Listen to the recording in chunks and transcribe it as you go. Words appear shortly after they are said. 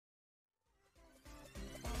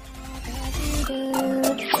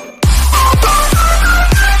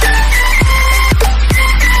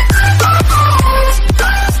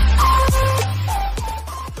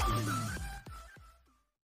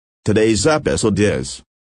today's episode is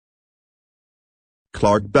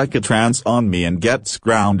Clark Beckett rants on me and gets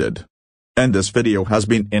grounded. And this video has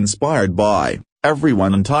been inspired by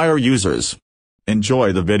everyone entire users.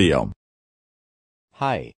 Enjoy the video.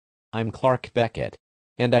 Hi, I'm Clark Beckett,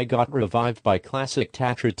 and I got revived by classic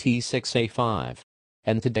Tatra T6A5.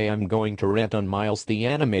 And today I'm going to rant on Miles the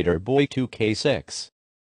Animator Boy 2K6.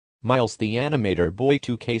 Miles the Animator Boy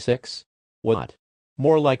 2K6? What?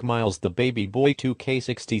 More like Miles the Baby Boy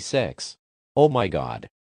 2K66. Oh my god.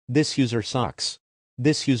 This user sucks.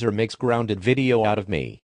 This user makes grounded video out of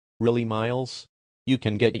me. Really, Miles? You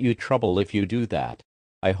can get you trouble if you do that.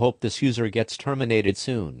 I hope this user gets terminated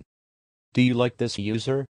soon. Do you like this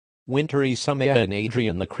user? Wintery Sumaya and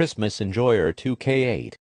Adrian the Christmas Enjoyer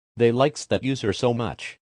 2K8. They likes that user so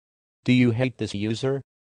much. Do you hate this user?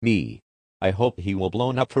 Me. I hope he will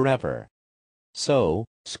blown up forever. So,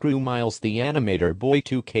 screw Miles the Animator Boy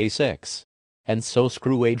 2K6. And so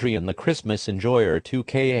screw Adrian the Christmas Enjoyer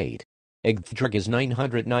 2K8. Egdrug is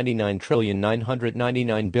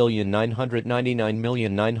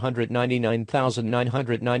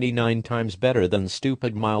 999,999,999,999 times better than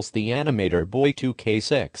stupid Miles the Animator Boy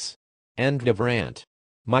 2K6. End of rant.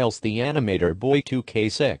 Miles the Animator Boy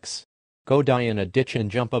 2K6. Go die in a ditch and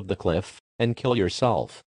jump off the cliff, and kill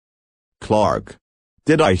yourself. Clark.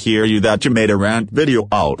 Did I hear you that you made a rant video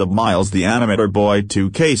out of Miles the Animator Boy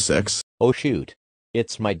 2K6? Oh shoot.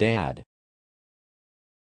 It's my dad.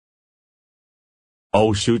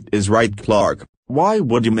 Oh shoot is right, Clark. Why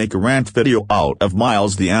would you make a rant video out of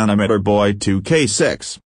Miles the Animator Boy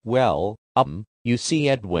 2K6? Well, you see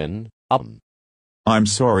Edwin, I'm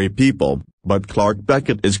sorry people, but Clark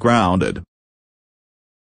Beckett is grounded.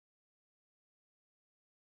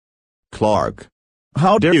 Clark.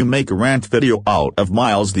 How dare you make a rant video out of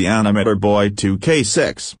Miles the Animator Boy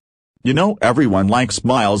 2K6? You know everyone likes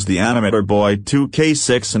Miles the Animator Boy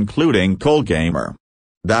 2K6 including Cole Gamer.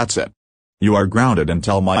 That's it. You are grounded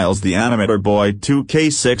until Miles the Animator Boy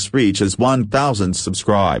 2K6 reaches 1,000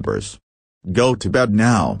 subscribers. Go to bed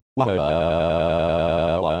now.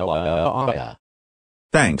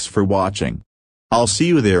 Thanks for watching. I'll see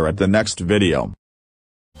you there at the next video.